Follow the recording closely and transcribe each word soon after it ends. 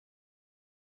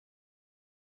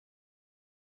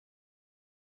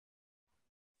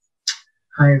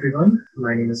Hi everyone,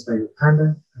 my name is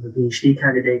Panda. I'm a PhD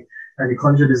candidate at the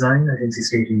College of Design at NC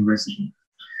State University.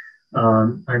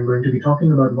 I'm going to be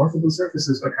talking about morphable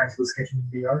surfaces for tangible sketching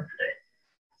in VR today.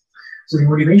 So the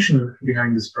motivation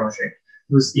behind this project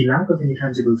was the lack of any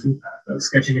tangible feedback of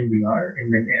sketching in VR in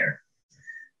mid-air.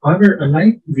 However,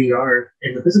 unlike VR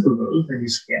in the physical world, when you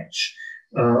sketch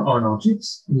on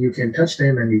objects, you can touch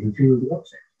them and you can feel the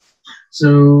object.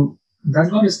 So that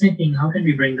got us thinking, how can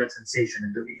we bring that sensation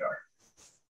into VR?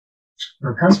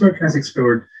 Now, past work has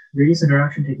explored various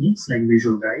interaction techniques like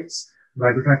visual guides,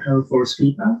 vibrotactile force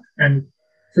feedback, and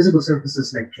physical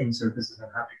surfaces like plane surfaces and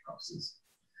haptic proxies.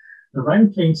 Now, while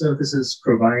plane surfaces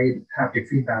provide haptic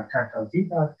feedback, tactile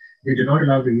feedback, they do not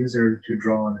allow the user to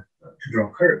draw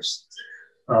curves.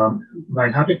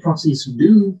 While haptic proxies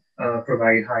do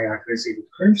provide high accuracy with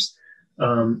curves,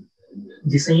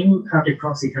 the same haptic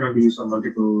proxy cannot be used on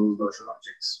multiple virtual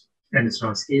objects, and it's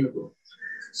not scalable.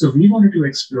 So we wanted to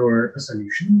explore a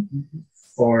solution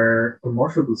for a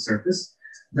morphable surface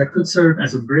that could serve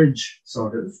as a bridge,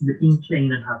 sort of, between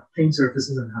plane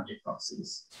surfaces and haptic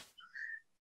proxies.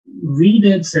 We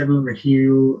did several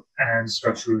material and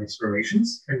structural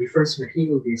explorations, and the first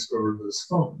material we explored was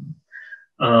foam.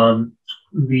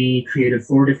 We created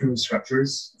 4 different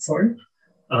structures for it.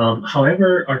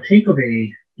 However, our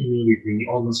takeaway immediately,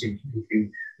 almost immediately,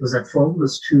 was that foam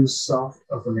was too soft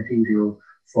of a material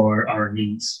for our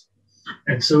needs.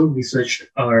 And so we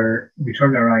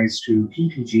turned our eyes to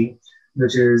PTG,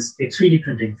 which is a 3D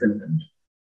printing filament.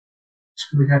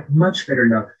 We had much better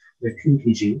luck with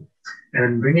PTG,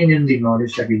 and bringing in the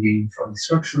knowledge that we gained from the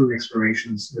structural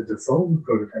explorations with the foam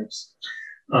prototypes,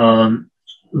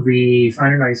 we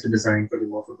finalized a design for the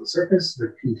morphable surface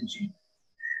with PTG.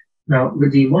 Now,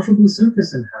 with the morphable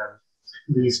surface in hand,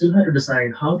 we still had to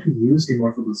decide how to use the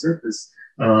morphable surface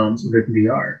with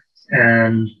VR.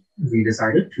 And we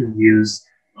decided to use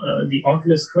the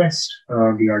Oculus Quest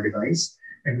VR device,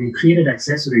 and we created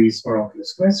accessories for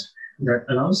Oculus Quest that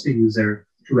allows the user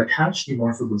to attach the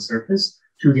morphable surface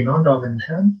to the non-dominant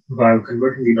hand while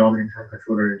converting the dominant hand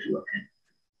controller into a pen.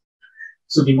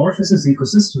 So the Morphaces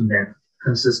ecosystem then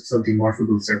consists of the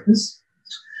morphable surface,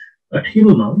 a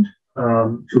table mount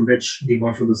to which the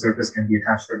morphable surface can be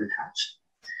attached or detached,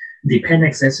 the pen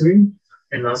accessory,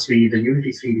 and lastly, the Unity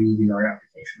 3D VR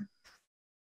application.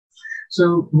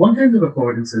 So what kinds of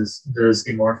affordances does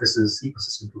the Morphaces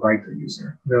ecosystem provide the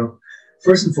user? Well,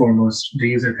 first and foremost, the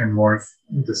user can morph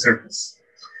the surface.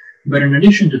 But in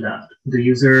addition to that, the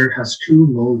user has 2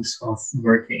 modes of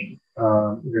working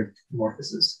with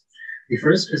Morphaces. The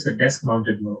first is the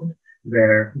desk-mounted mode,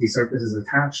 where the surface is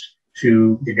attached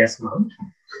to the desk mount,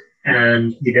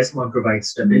 and the desk mount provides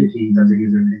stability that the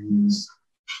user can use.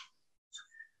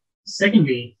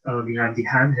 Secondly, we have the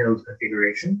handheld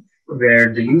configuration,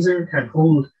 where the user can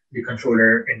hold the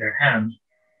controller in their hand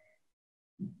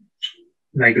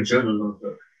like a journal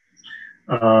notebook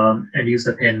and use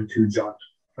the pen to jot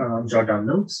down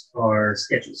notes or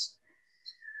sketches.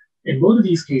 In both of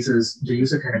these cases, the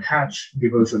user can attach the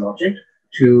virtual object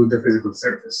to the physical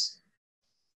surface.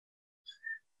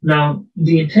 Now,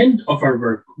 the intent of our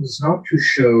work was not to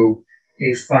show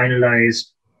a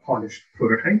finalized, polished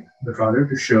prototype, but rather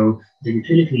to show the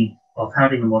utility of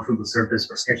having a morphable surface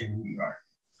for sketching in VR.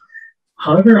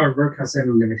 However, our work has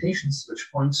several limitations, which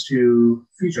points to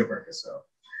future work as well.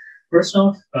 First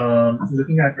off,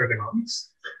 looking at ergonomics,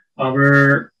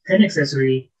 our pen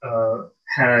accessory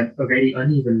had a very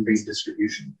uneven weight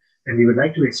distribution, and we would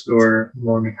like to explore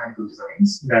more mechanical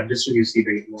designs that distributes the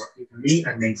weight more evenly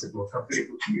and makes it more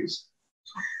comfortable to use.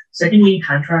 Secondly,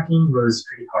 hand tracking was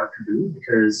pretty hard to do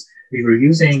because we were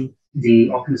using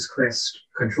the Oculus Quest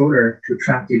controller to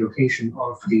track the location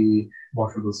of the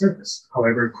morphable surface.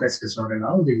 However, Quest does not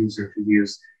allow the user to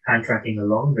use hand tracking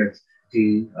along with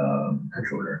the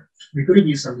controller. We could have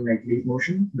used something like leap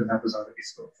motion, but that was out of the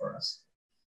scope for us.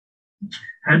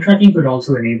 Hand tracking could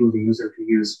also enable the user to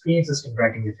use pre-existing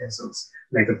writing utensils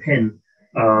like a pen,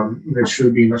 which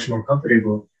should be much more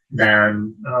comfortable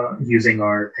than using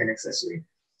our pen accessory.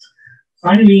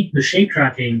 Finally, the shape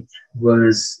tracking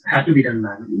had to be done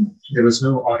manually. There was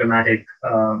no automatic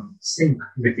sync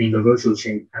between the virtual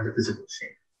shape and the physical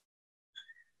shape.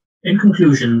 In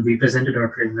conclusion, we presented our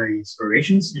preliminary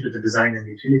explorations into the design and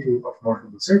utility of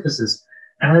morphable surfaces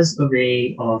as a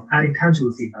way of adding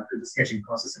tangible feedback to the sketching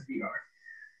process in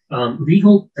VR. We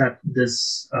hope that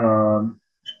this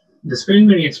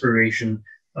preliminary exploration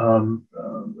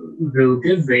will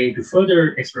give way to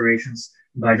further explorations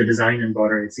by the design and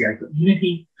broader ACI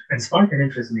community and spark an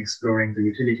interest in exploring the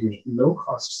utility of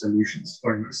low-cost solutions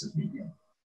for immersive media.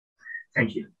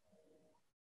 Thank you.